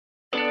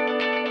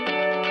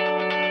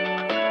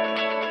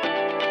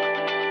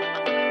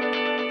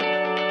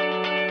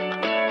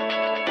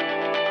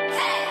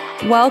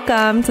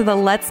Welcome to the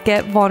Let's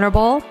Get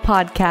Vulnerable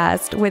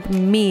podcast with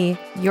me,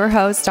 your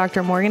host,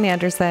 Dr. Morgan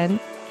Anderson,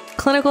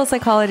 clinical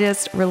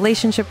psychologist,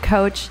 relationship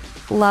coach,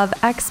 love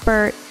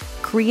expert,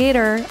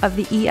 creator of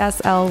the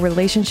ESL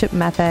relationship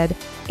method,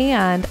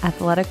 and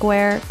athletic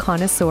wear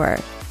connoisseur.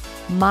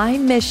 My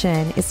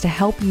mission is to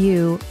help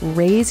you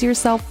raise your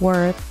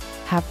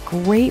self-worth, have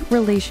great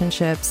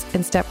relationships,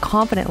 and step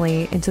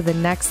confidently into the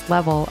next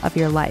level of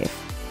your life.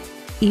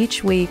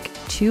 Each week,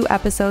 2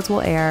 episodes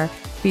will air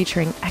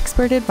featuring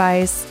expert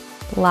advice,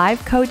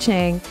 live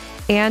coaching,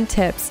 and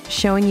tips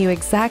showing you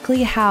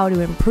exactly how to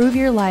improve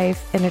your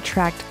life and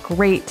attract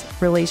great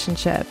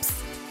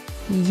relationships.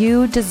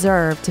 You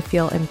deserve to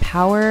feel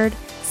empowered,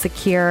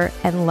 secure,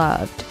 and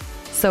loved.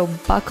 So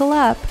buckle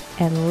up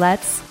and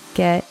let's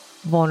get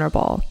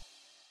vulnerable.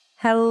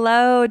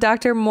 Hello,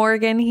 Dr.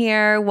 Morgan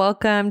here.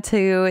 Welcome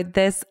to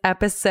this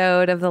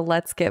episode of the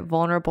Let's Get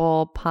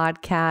Vulnerable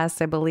podcast.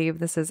 I believe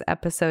this is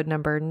episode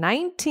number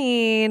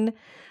 19.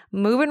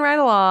 Moving right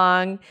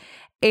along.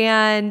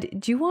 And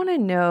do you want to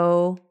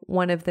know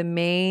one of the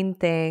main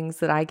things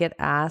that I get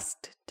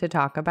asked to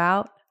talk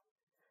about?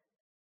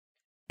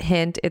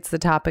 Hint, it's the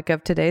topic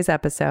of today's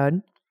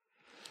episode.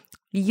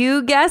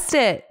 You guessed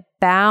it,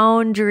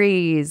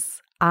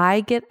 boundaries. I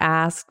get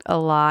asked a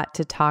lot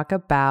to talk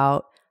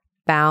about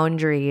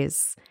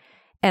boundaries.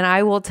 And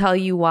I will tell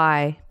you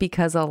why,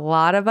 because a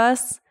lot of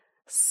us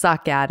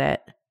suck at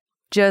it.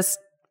 Just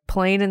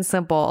plain and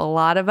simple. A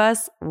lot of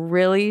us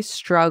really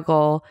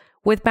struggle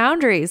with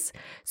boundaries.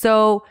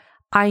 So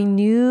I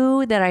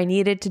knew that I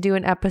needed to do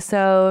an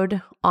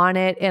episode on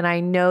it, and I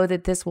know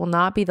that this will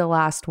not be the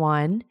last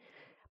one.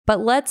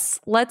 But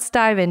let's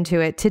dive into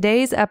it.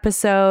 Today's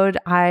episode,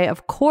 I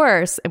of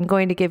course am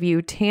going to give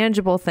you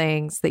tangible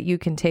things that you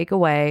can take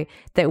away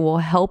that will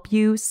help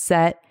you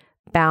set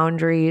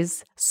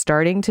boundaries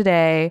starting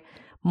today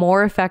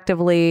more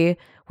effectively,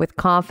 with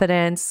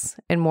confidence,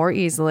 and more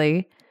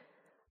easily.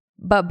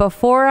 But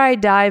before I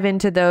dive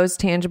into those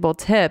tangible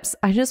tips,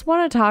 I just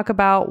want to talk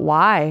about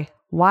why.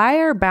 Why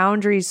are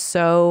boundaries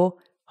so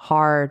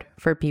hard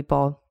for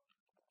people?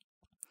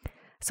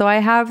 So I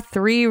have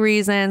 3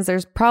 reasons.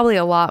 There's probably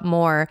a lot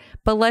more,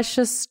 but let's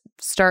just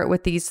start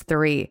with these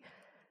 3.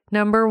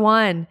 Number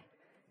 1,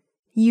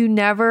 you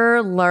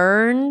never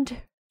learned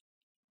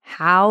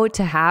how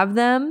to have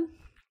them.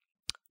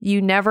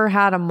 You never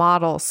had a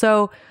model.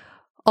 So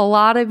a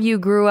lot of you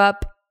grew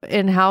up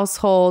in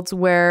households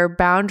where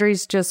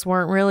boundaries just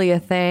weren't really a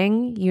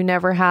thing. You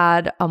never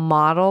had a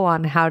model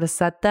on how to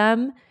set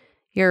them.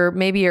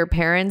 Maybe your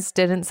parents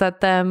didn't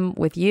set them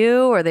with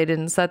you, or they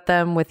didn't set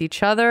them with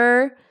each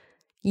other.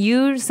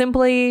 You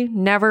simply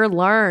never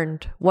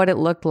learned what it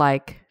looked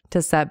like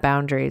to set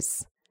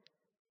boundaries.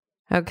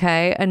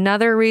 Okay.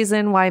 Another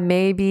reason why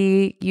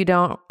maybe you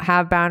don't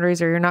have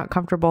boundaries or you're not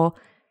comfortable.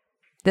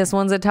 This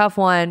one's a tough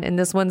one, and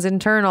this one's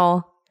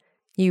internal.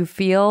 You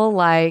feel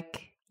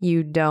like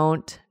you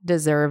don't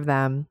deserve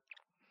them.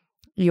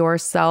 Your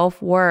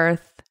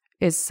self-worth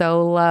is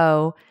so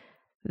low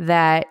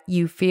that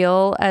you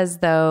feel as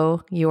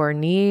though your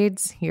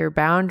needs, your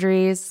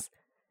boundaries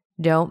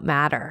don't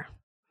matter.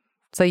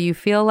 So you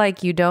feel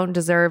like you don't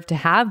deserve to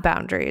have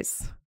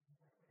boundaries.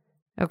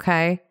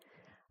 Okay?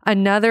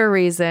 Another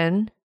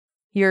reason,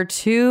 you're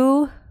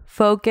too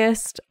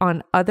focused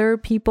on other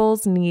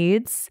people's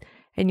needs,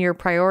 and you're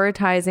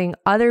prioritizing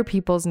other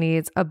people's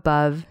needs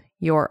above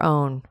your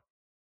own.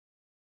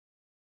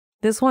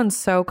 This one's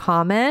so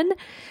common.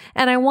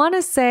 And I want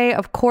to say,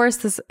 of course,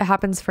 this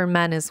happens for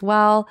men as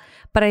well.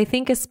 But I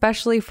think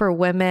especially for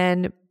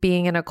women,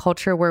 being in a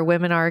culture where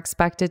women are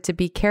expected to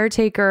be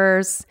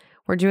caretakers,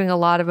 we're doing a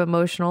lot of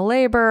emotional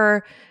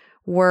labor,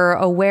 we're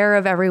aware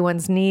of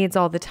everyone's needs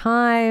all the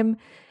time.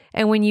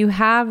 And when you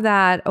have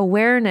that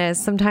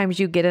awareness, sometimes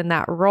you get in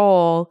that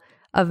role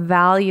of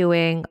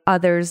valuing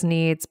others'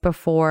 needs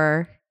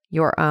before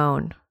your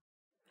own.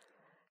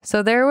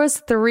 So there was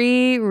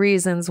 3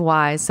 reasons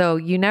why. So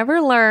you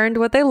never learned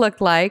what they looked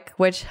like,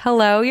 which,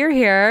 hello, you're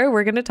here.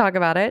 We're going to talk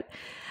about it.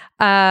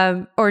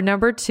 Or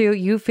number 2,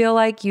 you feel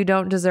like you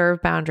don't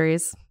deserve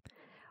boundaries.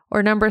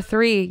 Or number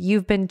 3,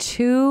 you've been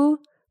too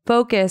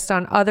focused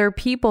on other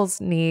people's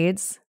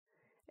needs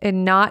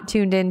and not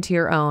tuned into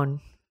your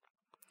own.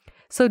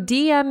 So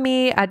DM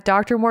me at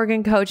Dr.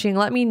 Morgan Coaching.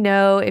 Let me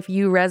know if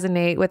you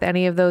resonate with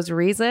any of those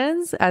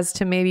reasons as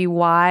to maybe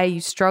why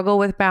you struggle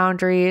with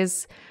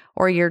boundaries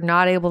or you're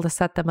not able to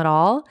set them at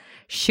all.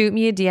 Shoot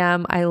me a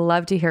DM. I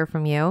love to hear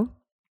from you.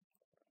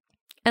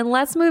 And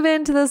let's move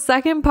into the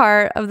second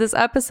part of this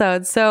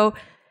episode. So,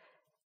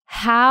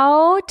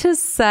 how to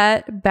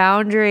set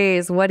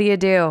boundaries. What do you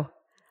do?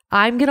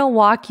 I'm going to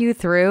walk you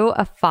through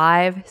a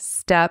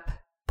 5-step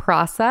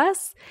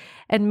process.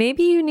 And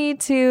maybe you need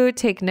to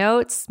take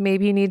notes.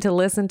 Maybe you need to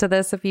listen to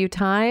this a few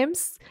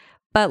times.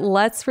 But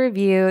let's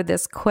review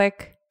this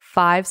quick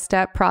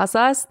 5-step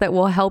process that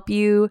will help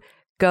you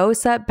go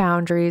set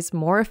boundaries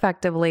more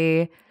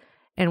effectively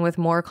and with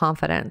more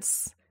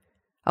confidence.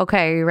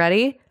 Okay, are you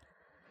ready?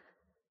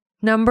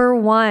 Number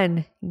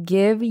 1,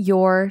 give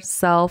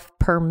yourself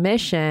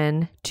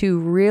permission to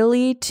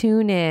really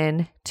tune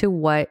in to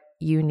what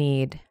you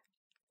need.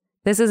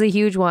 This is a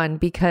huge one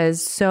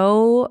because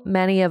so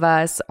many of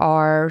us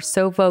are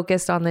so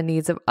focused on the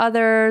needs of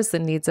others, the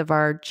needs of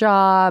our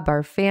job,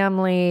 our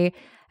family,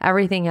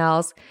 everything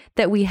else,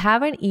 that we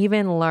haven't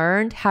even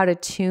learned how to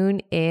tune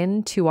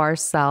in to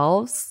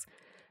ourselves.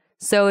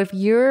 So if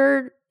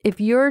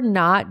you're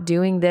not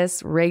doing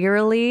this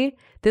regularly,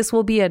 this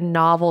will be a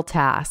novel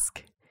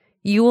task.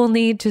 You will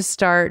need to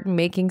start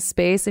making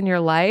space in your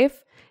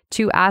life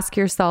to ask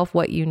yourself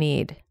what you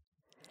need.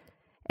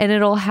 And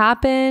it'll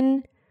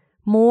happen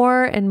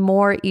more and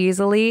more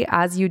easily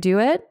as you do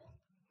it.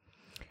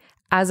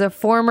 As a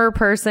former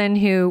person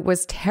who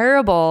was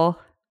terrible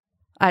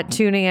at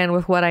tuning in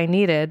with what I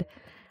needed,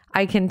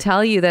 I can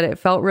tell you that it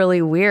felt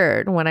really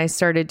weird when I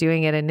started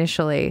doing it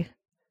initially.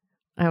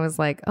 I was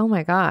like, oh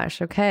my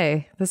gosh,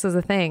 okay, this is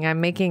a thing.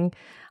 I'm making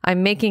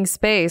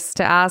space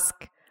to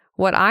ask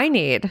what I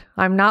need.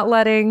 I'm not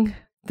letting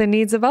the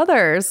needs of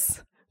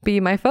others be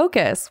my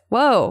focus.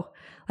 Whoa.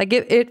 Like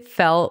it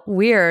felt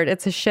weird.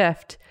 It's a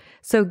shift.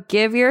 So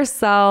give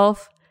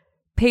yourself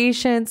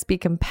patience, be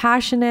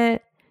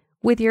compassionate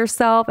with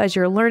yourself as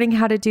you're learning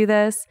how to do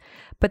this.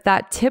 But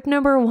that tip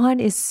number 1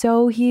 is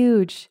so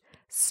huge.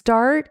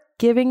 Start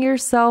giving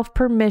yourself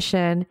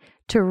permission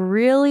to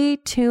really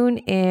tune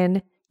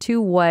in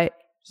to what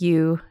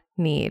you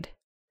need.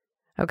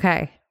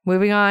 Okay,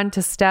 moving on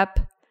to step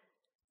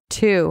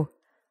 2.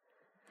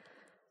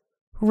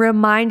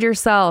 Remind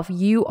yourself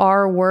you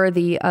are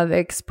worthy of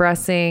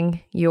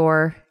expressing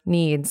your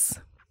needs.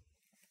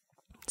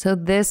 So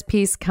this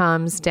piece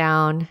comes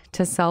down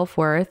to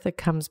self-worth. It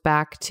comes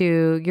back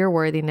to your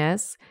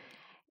worthiness.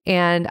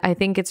 And I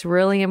think it's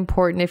really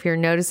important if you're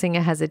noticing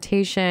a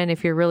hesitation,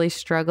 if you're really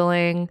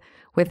struggling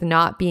with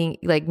not being,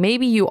 like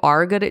maybe you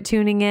are good at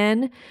tuning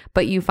in,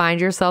 but you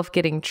find yourself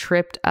getting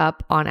tripped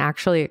up on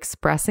actually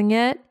expressing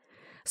it.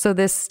 So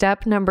this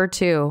step number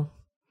 2,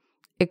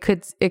 it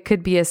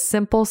could be a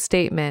simple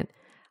statement.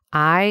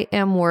 I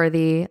am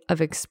worthy of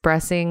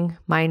expressing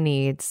my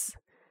needs.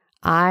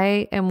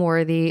 I am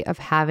worthy of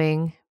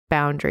having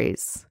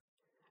boundaries.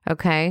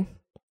 Okay?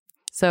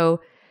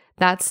 So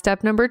that's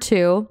step number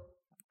 2.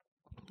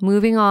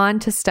 Moving on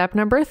to step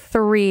number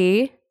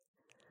 3.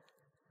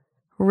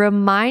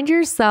 Remind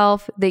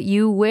yourself that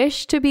you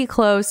wish to be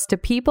close to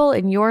people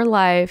in your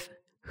life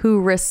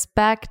who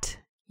respect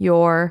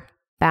your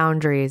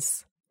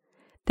boundaries.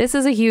 This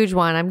is a huge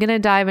one. I'm going to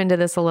dive into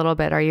this a little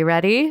bit. Are you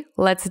ready?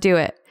 Let's do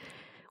it.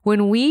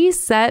 When we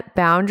set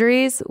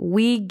boundaries,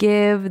 we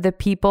give the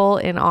people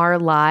in our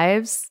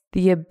lives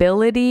the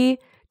ability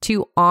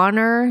to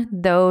honor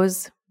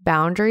those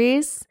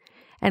boundaries.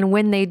 And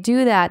when they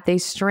do that, they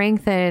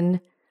strengthen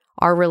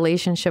our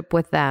relationship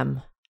with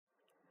them.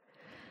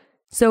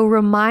 So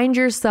remind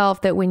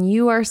yourself that when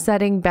you are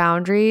setting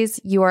boundaries,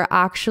 you are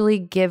actually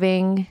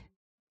giving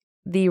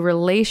the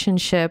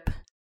relationship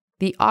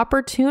the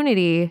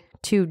opportunity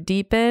to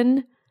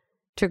deepen,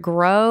 to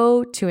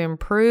grow, to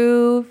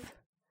improve,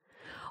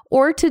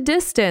 or to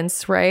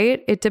distance,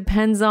 right? It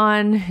depends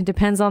on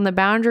the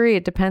boundary,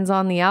 it depends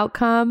on the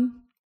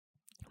outcome.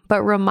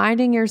 But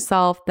reminding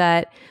yourself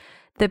that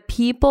the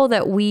people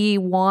that we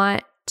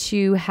want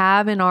to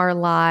have in our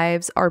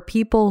lives are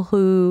people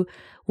who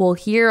will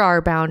hear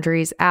our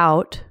boundaries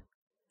out.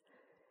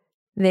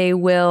 They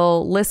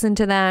will listen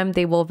to them,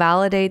 they will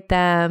validate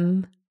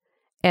them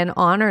and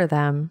honor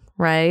them,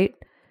 right?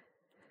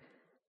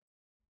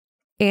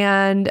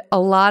 And a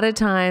lot of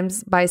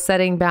times by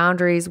setting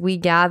boundaries, we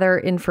gather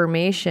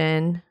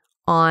information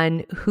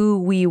on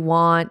who we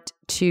want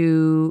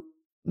to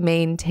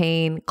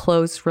maintain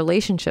close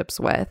relationships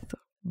with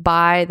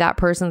by that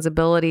person's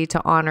ability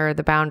to honor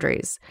the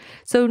boundaries.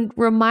 So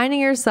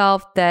reminding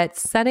yourself that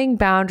setting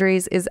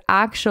boundaries is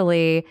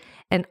actually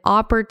an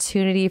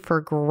opportunity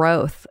for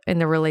growth in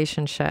the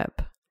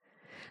relationship.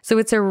 So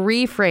it's a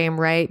reframe,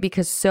 right?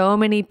 Because so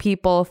many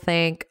people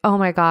think, oh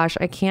my gosh,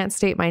 I can't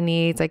state my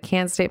needs. I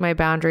can't state my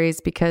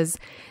boundaries because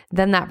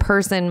then that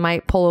person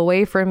might pull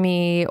away from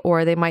me,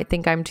 or they might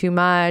think I'm too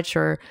much,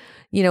 or,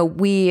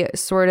 we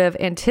sort of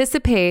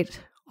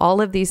anticipate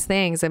all of these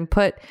things and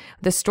put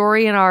the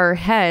story in our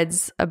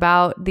heads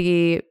about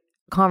the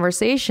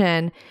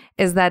conversation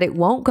is that it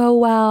won't go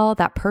well,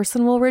 that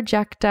person will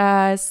reject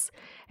us,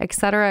 et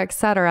cetera, et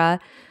cetera.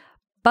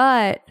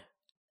 But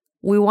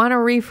we want to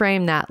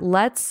reframe that.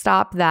 Let's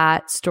stop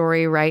that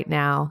story right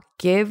now.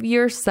 Give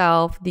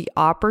yourself the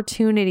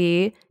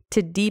opportunity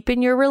to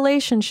deepen your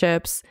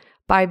relationships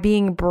by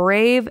being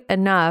brave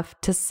enough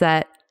to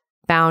set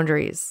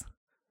boundaries.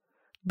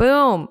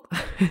 Boom.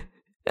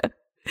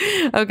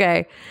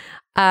 Okay.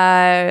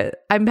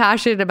 I'm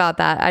passionate about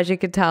that, as you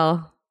can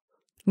tell.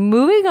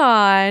 Moving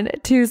on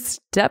to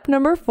step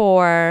number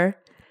 4,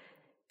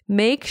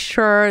 make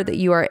sure that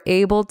you are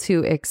able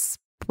to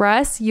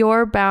express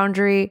your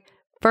boundary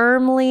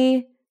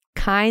firmly,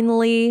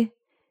 kindly,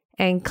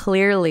 and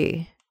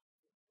clearly.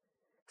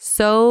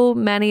 So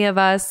many of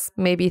us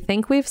maybe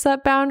think we've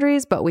set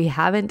boundaries, but we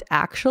haven't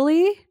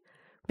actually.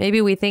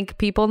 Maybe we think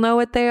people know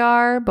what they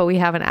are, but we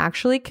haven't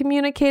actually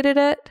communicated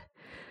it.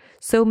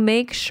 So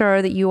make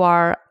sure that you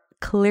are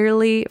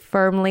clearly,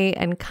 firmly,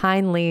 and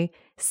kindly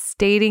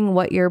stating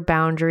what your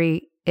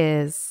boundary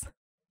is.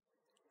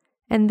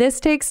 And this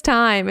takes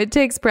time. It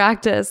takes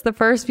practice. The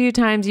first few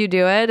times you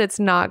do it, it's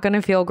not going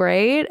to feel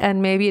great,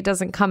 and maybe it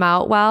doesn't come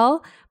out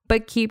well,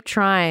 but keep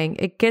trying.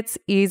 It gets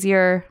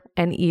easier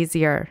and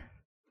easier.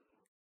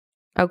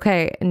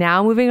 Okay,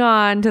 now moving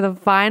on to the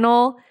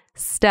final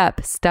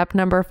step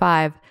number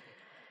 5.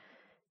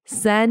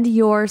 Send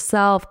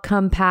yourself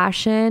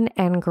compassion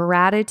and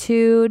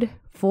gratitude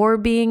for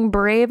being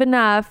brave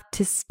enough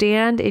to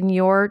stand in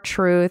your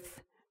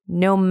truth,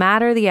 no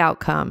matter the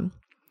outcome.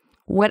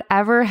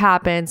 Whatever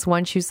happens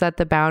once you set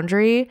the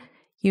boundary,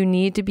 you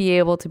need to be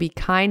able to be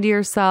kind to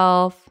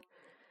yourself,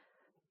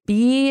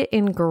 be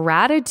in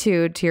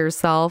gratitude to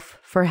yourself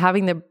for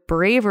having the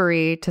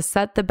bravery to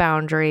set the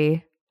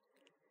boundary,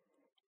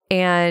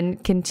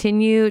 and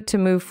continue to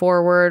move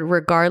forward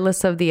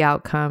regardless of the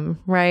outcome,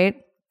 right?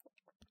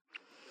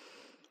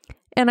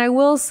 And I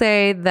will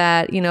say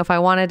that, if I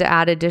wanted to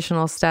add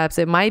additional steps,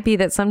 it might be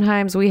that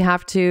sometimes we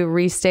have to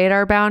restate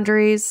our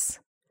boundaries.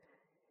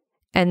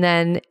 And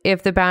then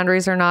if the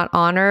boundaries are not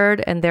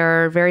honored and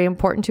they're very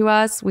important to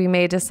us, we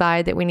may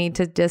decide that we need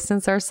to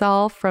distance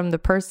ourselves from the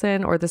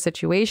person or the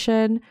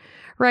situation,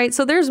 right?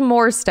 So there's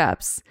more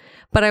steps,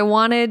 but I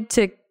wanted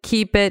to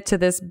keep it to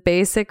this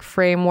basic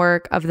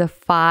framework of the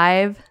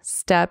 5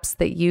 steps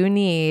that you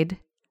need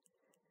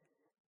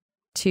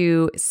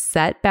to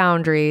set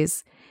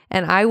boundaries.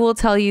 And I will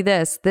tell you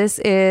this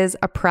is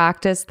a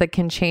practice that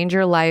can change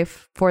your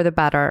life for the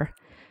better.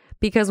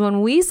 Because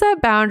when we set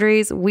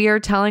boundaries, we are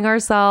telling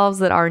ourselves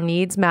that our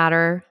needs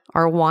matter,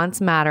 our wants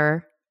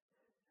matter.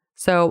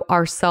 So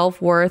our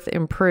self-worth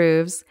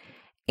improves,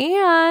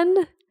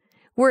 and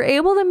we're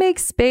able to make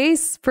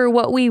space for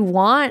what we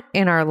want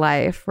in our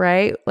life,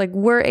 right? Like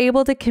we're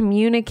able to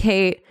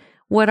communicate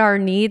what our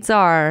needs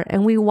are,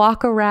 and we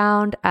walk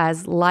around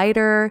as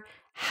lighter,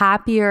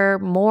 happier,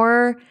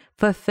 more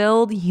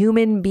fulfilled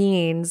human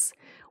beings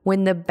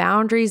when the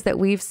boundaries that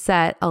we've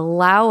set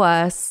allow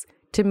us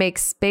to make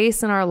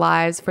space in our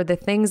lives for the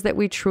things that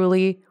we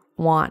truly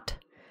want.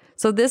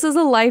 So this is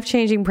a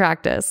life-changing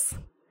practice.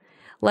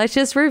 Let's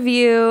just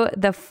review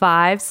the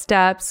 5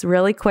 steps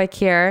really quick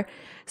here.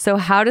 So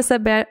how to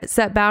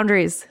set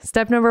boundaries.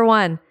 Step number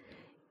 1,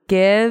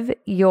 give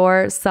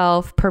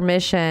yourself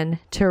permission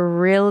to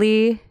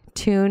really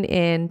tune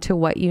in to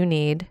what you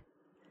need.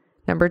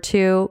 Number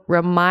 2,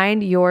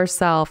 remind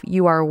yourself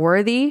you are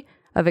worthy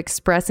of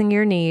expressing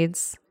your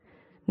needs.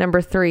 Number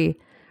 3,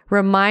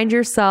 remind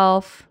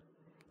yourself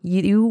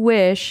you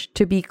wish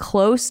to be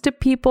close to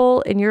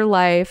people in your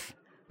life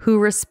who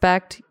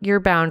respect your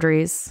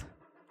boundaries.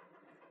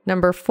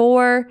 Number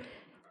 4,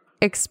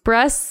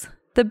 express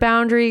the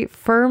boundary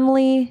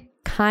firmly,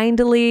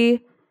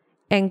 kindly,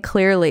 and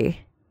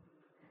clearly.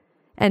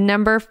 And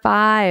number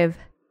 5,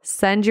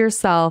 send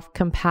yourself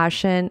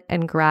compassion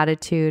and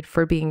gratitude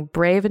for being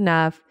brave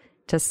enough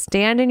to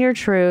stand in your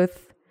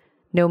truth,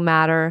 no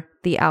matter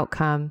the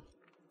outcome.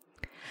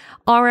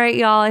 All right,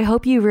 y'all, I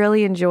hope you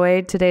really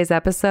enjoyed today's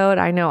episode.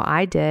 I know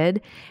I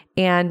did.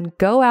 And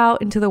go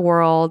out into the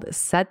world,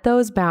 set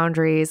those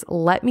boundaries.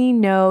 Let me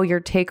know your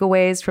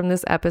takeaways from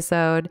this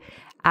episode.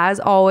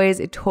 As always,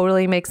 it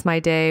totally makes my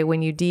day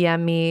when you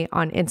DM me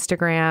on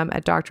Instagram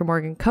at Dr.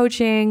 Morgan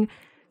Coaching.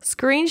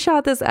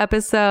 Screenshot this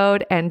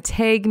episode and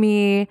tag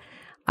me.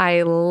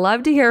 I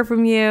love to hear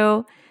from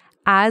you.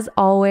 As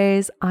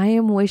always, I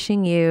am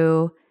wishing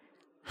you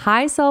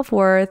high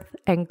self-worth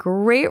and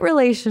great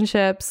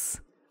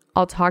relationships.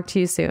 I'll talk to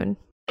you soon.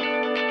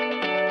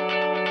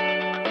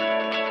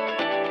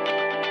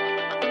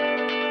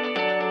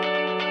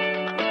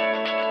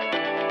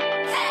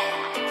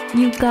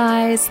 You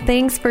guys,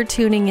 thanks for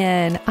tuning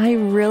in. I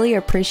really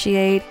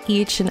appreciate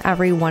each and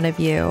every one of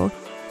you.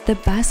 The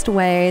best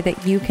way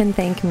that you can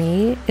thank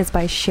me is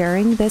by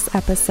sharing this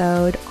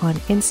episode on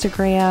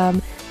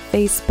Instagram,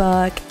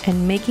 Facebook,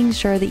 and making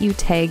sure that you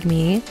tag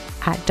me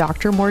at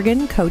Dr.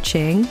 Morgan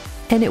Coaching.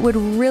 And it would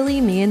really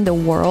mean the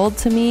world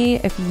to me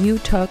if you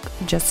took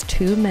just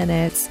 2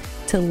 minutes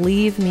to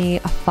leave me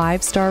a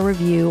 5-star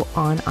review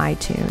on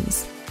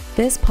iTunes.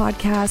 This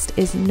podcast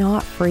is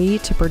not free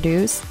to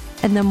produce,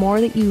 and the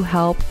more that you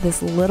help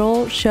this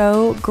little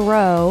show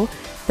grow,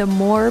 the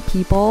more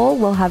people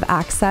will have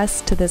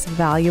access to this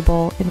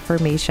valuable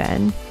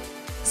information.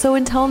 So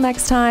until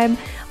next time,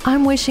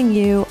 I'm wishing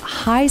you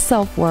high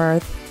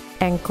self-worth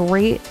and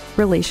great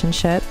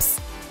relationships.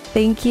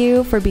 Thank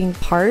you for being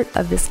part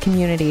of this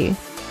community.